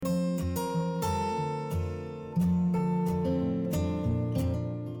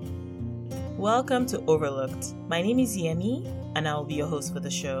Welcome to Overlooked. My name is Yemi, and I will be your host for the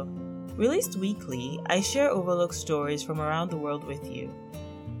show. Released weekly, I share overlooked stories from around the world with you.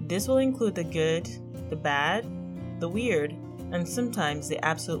 This will include the good, the bad, the weird, and sometimes the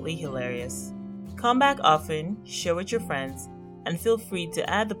absolutely hilarious. Come back often, share with your friends, and feel free to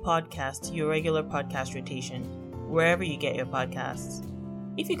add the podcast to your regular podcast rotation, wherever you get your podcasts.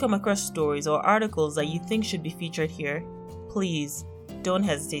 If you come across stories or articles that you think should be featured here, please don't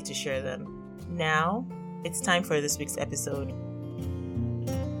hesitate to share them. Now, it's time for this week's episode.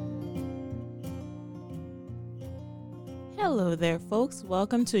 Hello there, folks.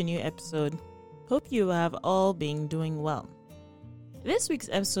 Welcome to a new episode. Hope you have all been doing well. This week's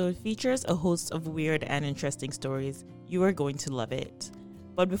episode features a host of weird and interesting stories. You are going to love it.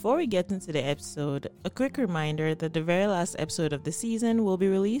 But before we get into the episode, a quick reminder that the very last episode of the season will be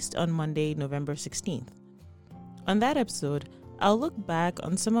released on Monday, November 16th. On that episode, I'll look back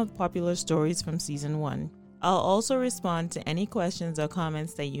on some of the popular stories from Season 1. I'll also respond to any questions or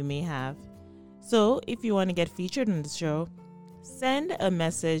comments that you may have. So, if you want to get featured on the show, send a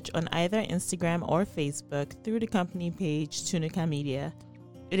message on either Instagram or Facebook through the company page Tunuka Media.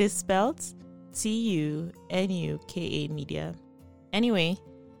 It is spelled Tunuka Media. Anyway,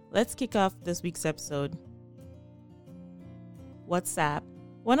 let's kick off this week's episode. WhatsApp,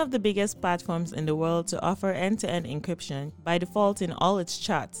 one of the biggest platforms in the world to offer end-to-end encryption by default in all its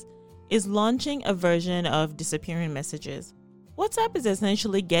chats, is launching a version of disappearing messages. WhatsApp is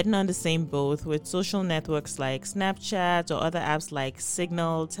essentially getting on the same boat with social networks like Snapchat or other apps like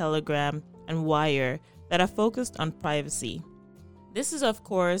Signal, Telegram, and Wire that are focused on privacy. This is, of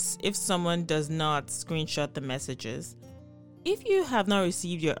course, if someone does not screenshot the messages. If you have not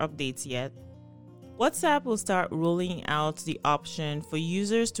received your updates yet, WhatsApp will start rolling out the option for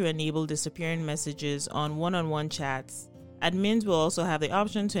users to enable disappearing messages on one-on-one chats. Admins will also have the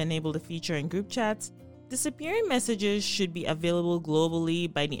option to enable the feature in group chats. Disappearing messages should be available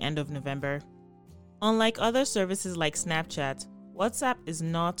globally by the end of November. Unlike other services like Snapchat, WhatsApp is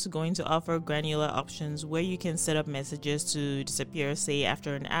not going to offer granular options where you can set up messages to disappear, say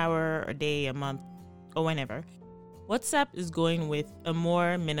after an hour, a day, a month, or whenever. WhatsApp is going with a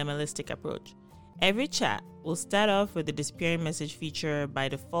more minimalistic approach. Every chat will start off with the disappearing message feature by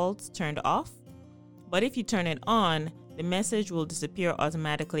default turned off, but if you turn it on, the message will disappear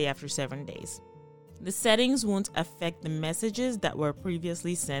automatically after 7 days. The settings won't affect the messages that were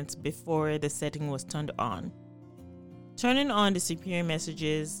previously sent before the setting was turned on. Turning on disappearing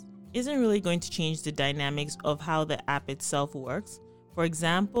messages isn't really going to change the dynamics of how the app itself works. For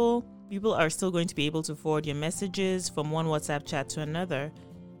example, people are still going to be able to forward your messages from one WhatsApp chat to another,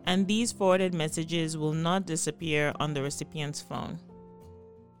 and these forwarded messages will not disappear on the recipient's phone.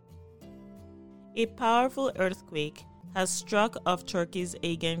 A powerful earthquake has struck off Turkey's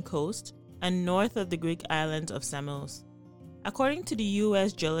Aegean coast and north of the Greek island of Samos. According to the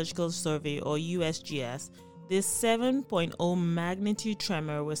U.S. Geological Survey, or USGS, this 7.0 magnitude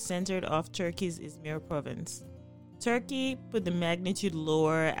tremor was centered off Turkey's Izmir province. Turkey put the magnitude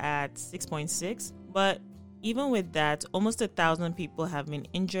lower at 6.6, but even with that, almost 1,000 people have been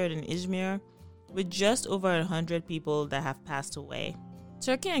injured in Izmir, with just over 100 people that have passed away.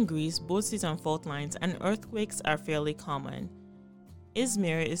 Turkey and Greece both sit on fault lines, and earthquakes are fairly common.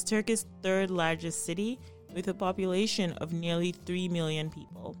 Izmir is Turkey's third largest city, with a population of nearly 3 million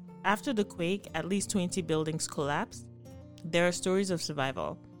people. After the quake, at least 20 buildings collapsed. There are stories of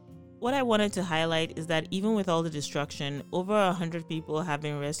survival. What I wanted to highlight is that even with all the destruction, over 100 people have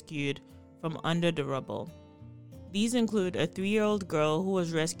been rescued from under the rubble. These include a 3-year-old girl who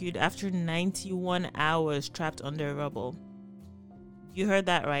was rescued after 91 hours trapped under rubble. You heard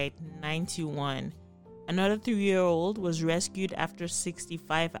that right, 91. Another 3-year-old was rescued after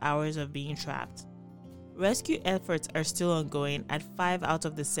 65 hours of being trapped. Rescue efforts are still ongoing at 5 out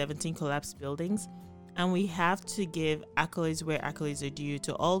of the 17 collapsed buildings, and we have to give accolades where accolades are due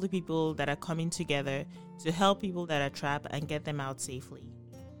to all the people that are coming together to help people that are trapped and get them out safely.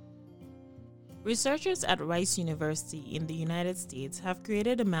 Researchers at Rice University in the United States have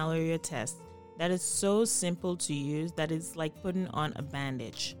created a malaria test that is so simple to use that it's like putting on a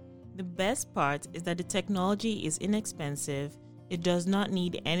bandage. The best part is that the technology is inexpensive, it does not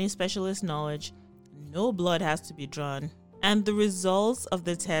need any specialist knowledge, no blood has to be drawn, and the results of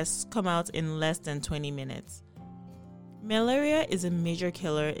the tests come out in less than 20 minutes. Malaria is a major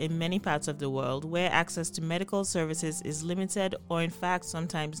killer in many parts of the world where access to medical services is limited or in fact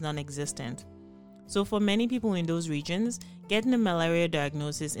sometimes non-existent. So for many people in those regions, getting a malaria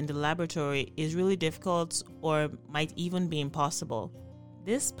diagnosis in the laboratory is really difficult or might even be impossible.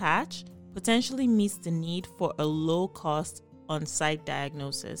 This patch potentially meets the need for a low-cost on-site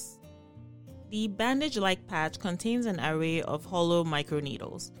diagnosis. The bandage-like patch contains an array of hollow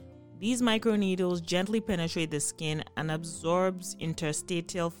microneedles. These microneedles gently penetrate the skin and absorbs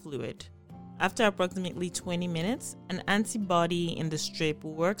interstitial fluid. After approximately 20 minutes, an antibody in the strip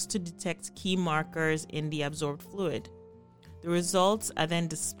works to detect key markers in the absorbed fluid. The results are then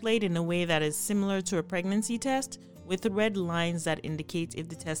displayed in a way that is similar to a pregnancy test, with red lines that indicate if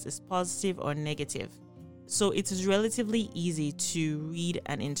the test is positive or negative. So it is relatively easy to read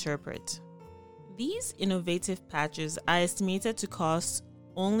and interpret. These innovative patches are estimated to cost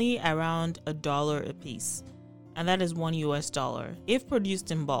only around $1 a piece, and that is $1 if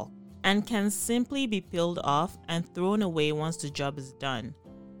produced in bulk, and can simply be peeled off and thrown away once the job is done.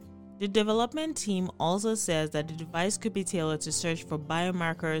 The development team also says that the device could be tailored to search for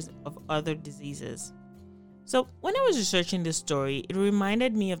biomarkers of other diseases. So when I was researching this story, it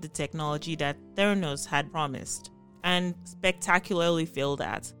reminded me of the technology that Theranos had promised and spectacularly failed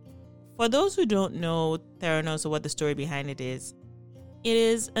at. For those who don't know Theranos or what the story behind it is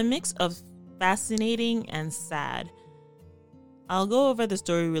a mix of fascinating and sad. I'll go over the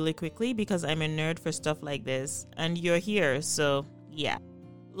story really quickly because I'm a nerd for stuff like this, and you're here, so yeah.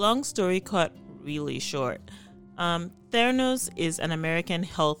 Long story cut really short. Theranos is an American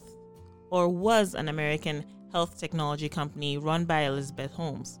health, or was an American health technology company run by Elizabeth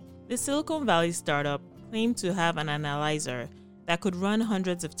Holmes. The Silicon Valley startup claimed to have an analyzer that could run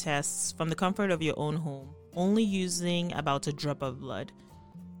hundreds of tests from the comfort of your own home, only using about a drop of blood.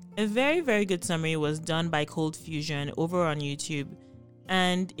 A very, very good summary was done by Cold Fusion over on YouTube,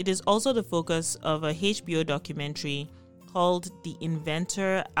 and it is also the focus of a HBO documentary called The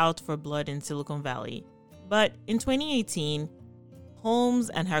Inventor Out for Blood in Silicon Valley. But in 2018, Holmes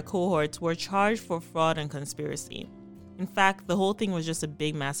and her cohorts were charged for fraud and conspiracy. In fact, the whole thing was just a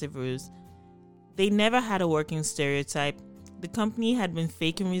big, massive ruse. They never had a working stereotype. The company had been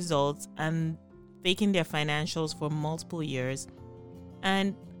faking results and faking their financials for multiple years.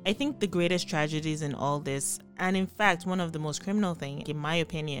 And I think the greatest tragedies in all this, and in fact one of the most criminal things, in my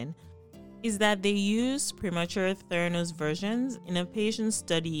opinion, is that they used premature Theranos versions in a patient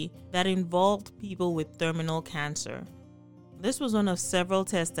study that involved people with terminal cancer. This was one of several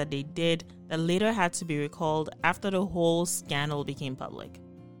tests that they did that later had to be recalled after the whole scandal became public.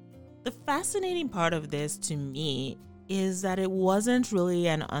 The fascinating part of this to me is that it wasn't really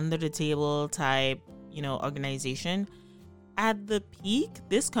an under-the-table type, organization. At the peak,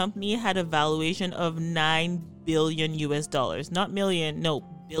 this company had a valuation of $9 billion US, not million, no,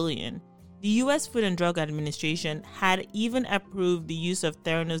 billion. The US Food and Drug Administration had even approved the use of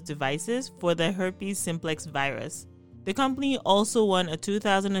Theranos devices for the herpes simplex virus. The company also won a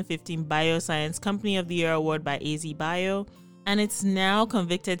 2015 Bioscience Company of the Year award by AZ Bio, and its now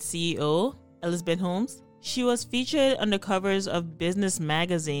convicted CEO, Elizabeth Holmes, she was featured on the covers of business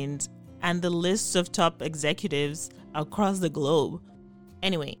magazines and the lists of top executives across the globe.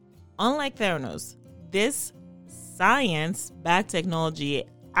 Anyway, unlike Theranos, this science-backed technology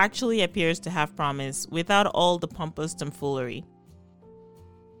actually appears to have promise without all the pompous tomfoolery.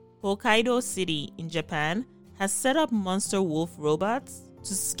 Hokkaido City in Japan has set up monster wolf robots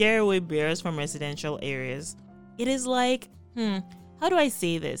to scare away bears from residential areas. It is like, how do I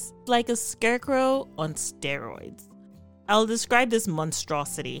say this? Like a scarecrow on steroids. I'll describe this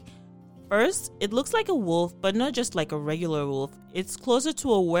monstrosity. First, it looks like a wolf, but not just like a regular wolf. It's closer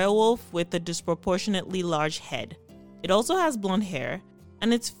to a werewolf with a disproportionately large head. It also has blonde hair,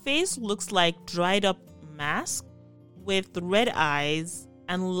 and its face looks like dried up mask with red eyes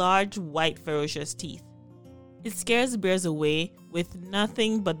and large white ferocious teeth. It scares bears away with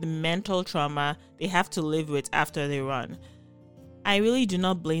nothing but the mental trauma they have to live with after they run. I really do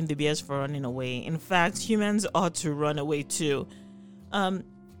not blame the bears for running away. In fact, humans ought to run away too.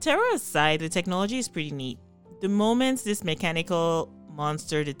 Terror aside, the technology is pretty neat. The moment this mechanical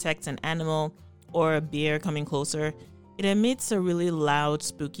monster detects an animal or a bear coming closer, it emits a really loud,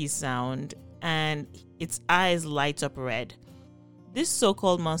 spooky sound, and its eyes light up red. This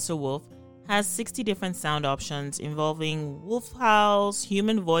so-called monster wolf has 60 different sound options involving wolf howls,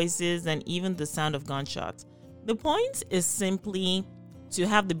 human voices, and even the sound of gunshots. The point is simply to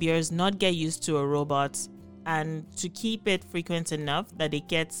have the bears not get used to a robot and to keep it frequent enough that they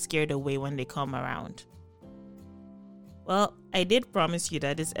get scared away when they come around. Well, I did promise you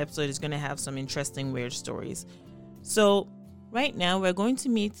that this episode is going to have some interesting weird stories. So right now we're going to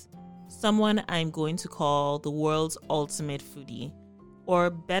meet someone I'm going to call the world's ultimate foodie,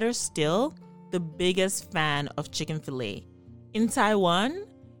 or better still, the biggest fan of chicken fillet. In Taiwan,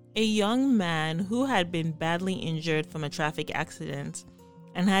 a young man who had been badly injured from a traffic accident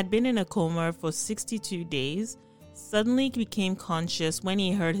and had been in a coma for 62 days suddenly became conscious when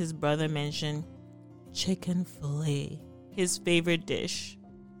he heard his brother mention chicken fillet, his favorite dish.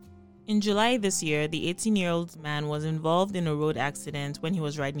 In July this year, the 18-year-old man was involved in a road accident when he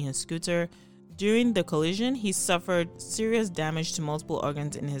was riding his scooter. During the collision, he suffered serious damage to multiple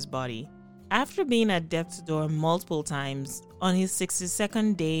organs in his body. After being at death's door multiple times, on his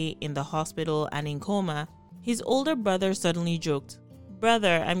 62nd day in the hospital and in coma, his older brother suddenly joked,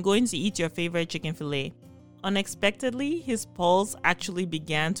 "Brother, I'm going to eat your favorite chicken fillet." Unexpectedly, his pulse actually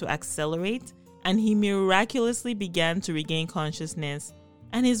began to accelerate and he miraculously began to regain consciousness,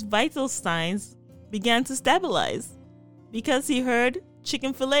 and his vital signs began to stabilize because he heard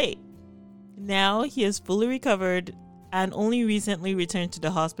chicken fillet. Now he is fully recovered and only recently returned to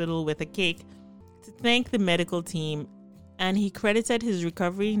the hospital with a cake to thank the medical team, and he credited his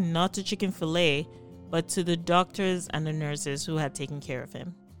recovery not to chicken fillet but to the doctors and the nurses who had taken care of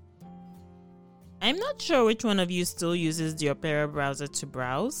him. I'm not sure which one of you still uses the Opera browser to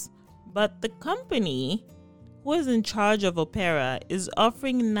browse, but the company who is in charge of Opera is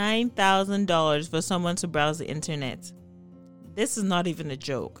offering $9,000 for someone to browse the internet. This is not even a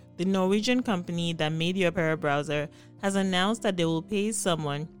joke. The Norwegian company that made the Opera browser has announced that they will pay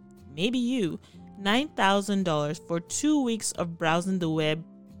someone, maybe you, $9,000 for 2 weeks of browsing the web.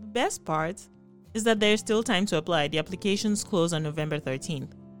 The best part is that there's still time to apply. The applications close on November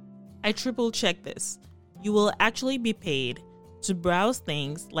 13th. I triple checked this. You will actually be paid to browse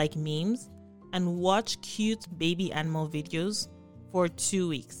things like memes and watch cute baby animal videos for 2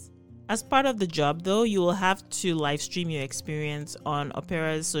 weeks. As part of the job, though, you will have to live stream your experience on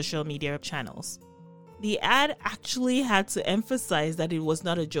Opera's social media channels. The ad actually had to emphasize that it was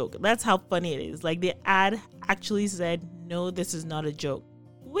not a joke. That's how funny it is. Like, the ad actually said, "No, this is not a joke,"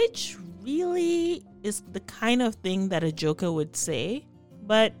 which really is the kind of thing that a joker would say.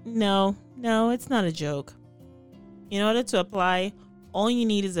 But no, it's not a joke. In order to apply, all you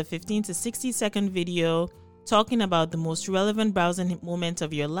need is a 15 to 60 second video talking about the most relevant browsing moment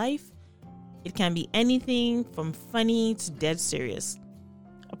of your life. It can be anything from funny to dead serious.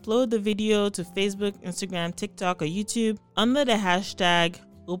 Upload the video to Facebook, Instagram, TikTok, or YouTube under the hashtag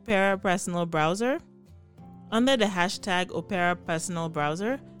Opera Personal Browser.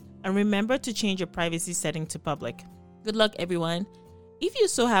 And remember to change your privacy setting to public. Good luck, everyone. If you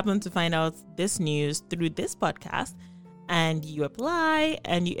so happen to find out this news through this podcast and you apply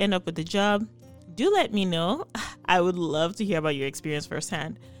and you end up with a job, do let me know. I would love to hear about your experience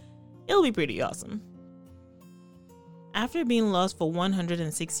firsthand. It'll be pretty awesome. After being lost for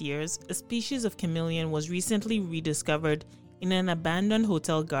 106 years, a species of chameleon was recently rediscovered in an abandoned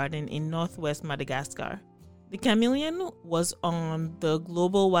hotel garden in northwest Madagascar. The chameleon was on the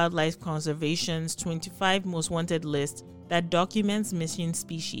Global Wildlife Conservation's 25 Most Wanted list that documents missing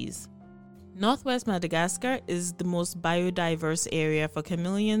species. Northwest Madagascar is the most biodiverse area for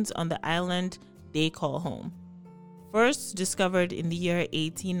chameleons on the island they call home. First discovered in the year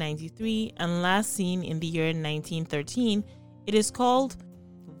 1893 and last seen in the year 1913, it is called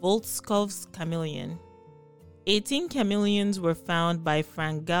Volskov's chameleon. 18 chameleons were found by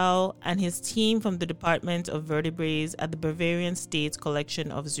Frank Gall and his team from the Department of Vertebrates at the Bavarian State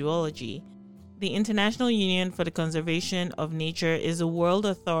Collection of Zoology. The International Union for the Conservation of Nature is a world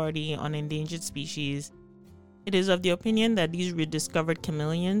authority on endangered species. It is of the opinion that these rediscovered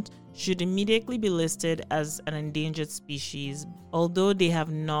chameleons should immediately be listed as an endangered species, although they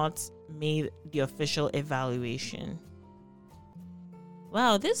have not made the official evaluation.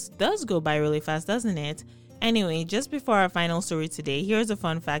 Wow, this does go by really fast, doesn't it? Anyway, just before our final story today, here's a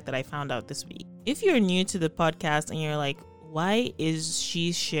fun fact that I found out this week. If you're new to the podcast and you're like, why is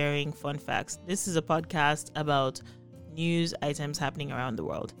she sharing fun facts? This is a podcast about news items happening around the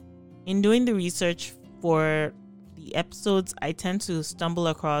world. In doing the research for the episodes, I tend to stumble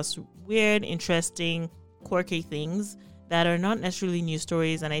across weird, interesting, quirky things that are not necessarily news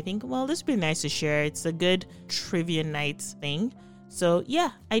stories. And I think, well, this would be nice to share. It's a good trivia night thing. So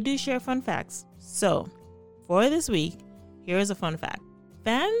yeah, I do share fun facts. So for this week, here is a fun fact.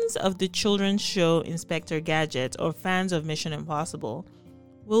 Fans of the children's show Inspector Gadget or fans of Mission Impossible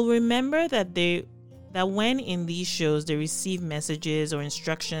will remember that when in these shows they receive messages or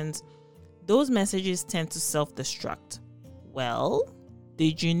instructions, those messages tend to self-destruct. Well,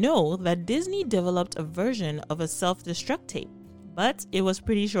 did you know that Disney developed a version of a self-destruct tape? But it was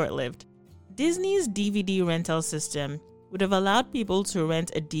pretty short-lived. Disney's DVD rental system would have allowed people to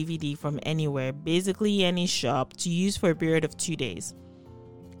rent a DVD from anywhere, basically any shop, to use for a period of 2 days.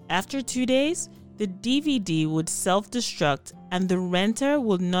 After 2 days, the DVD would self-destruct and the renter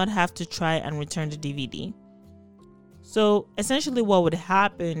would not have to try and return the DVD. So essentially what would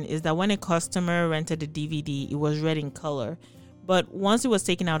happen is that when a customer rented a DVD, it was red in color. But once it was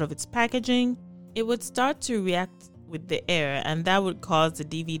taken out of its packaging, it would start to react with the air, and that would cause the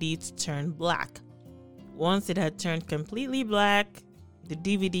DVD to turn black. Once it had turned completely black, the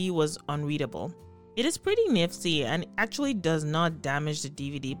DVD was unreadable. It is pretty nifty and actually does not damage the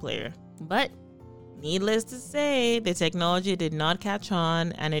DVD player. But needless to say, the technology did not catch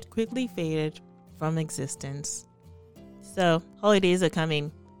on and it quickly faded from existence. So, holidays are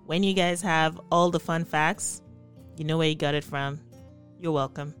coming. When you guys have all the fun facts, you know where you got it from. You're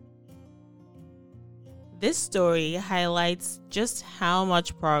welcome. This story highlights just how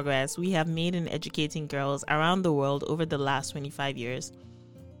much progress we have made in educating girls around the world over the last 25 years.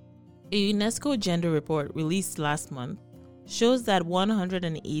 A UNESCO gender report released last month shows that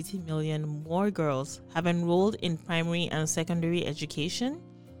 180 million more girls have enrolled in primary and secondary education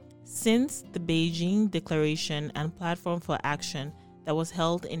since the Beijing Declaration and Platform for Action that was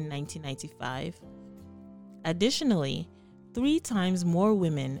held in 1995. Additionally, 3 times more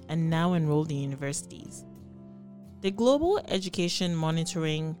women are now enrolled in universities. The Global Education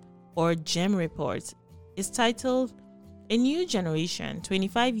Monitoring, or GEM report, is titled A New Generation,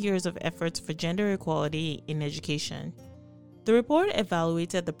 25 Years of Efforts for Gender Equality in Education. The report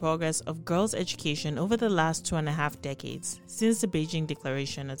evaluated the progress of girls' education over the last 2.5 decades since the Beijing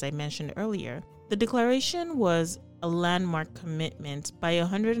Declaration, as I mentioned earlier. The declaration was a landmark commitment by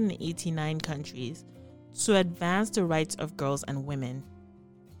 189 countries to advance the rights of girls and women.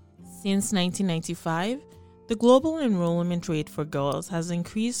 Since 1995, the global enrollment rate for girls has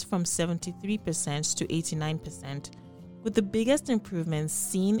increased from 73% to 89%, with the biggest improvements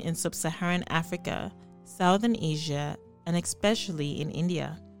seen in sub-Saharan Africa, Southern Asia, and especially in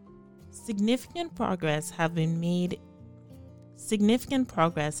India. Significant progress has been made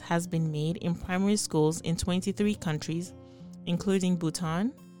in primary schools in 23 countries, including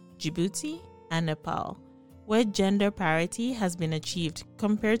Bhutan, Djibouti, and Nepal, where gender parity has been achieved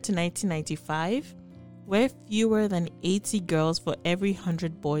compared to 1995, where fewer than 80 girls for every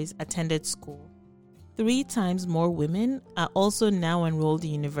 100 boys attended school. 3 times more women are also now enrolled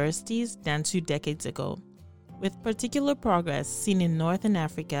in universities than 2 decades ago, with particular progress seen in Northern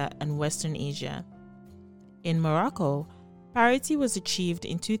Africa and Western Asia. In Morocco, parity was achieved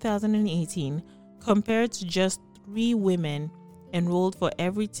in 2018 compared to just 3 women enrolled for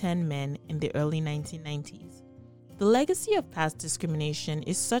every 10 men in the early 1990s. The legacy of past discrimination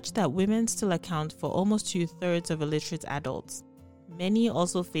is such that women still account for almost 2/3 of illiterate adults. Many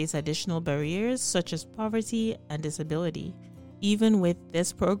also face additional barriers such as poverty and disability. Even with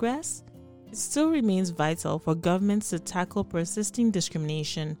this progress, it still remains vital for governments to tackle persisting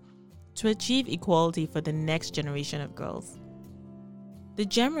discrimination to achieve equality for the next generation of girls. The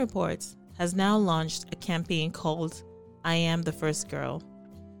GEM report has now launched a campaign called I Am the First Girl.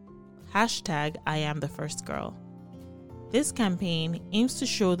 #IamTheFirstGirl. This campaign aims to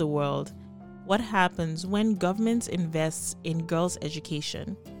show the world what happens when governments invest in girls'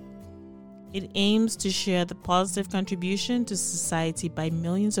 education. It aims to share the positive contribution to society by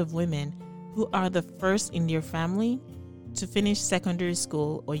millions of women who are the first in their family to finish secondary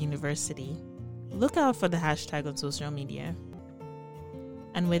school or university. Look out for the hashtag on social media.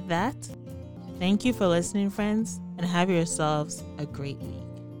 And with that, thank you for listening, friends, and have yourselves a great week.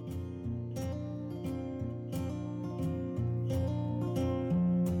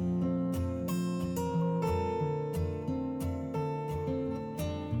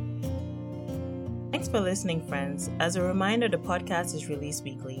 Thanks for listening, friends. As a reminder, the podcast is released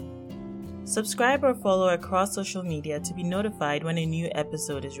weekly. Subscribe or follow across social media to be notified when a new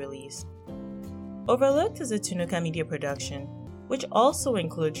episode is released. Overlooked is a Tunuka Media production, which also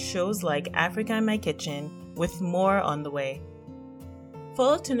includes shows like Africa in My Kitchen, with more on the way.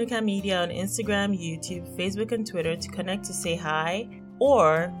 Follow Tunuka Media on Instagram, YouTube, Facebook, and Twitter to connect to say hi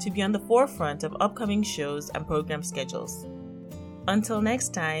or to be on the forefront of upcoming shows and program schedules. Until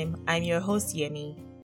next time, I'm your host, Yemi.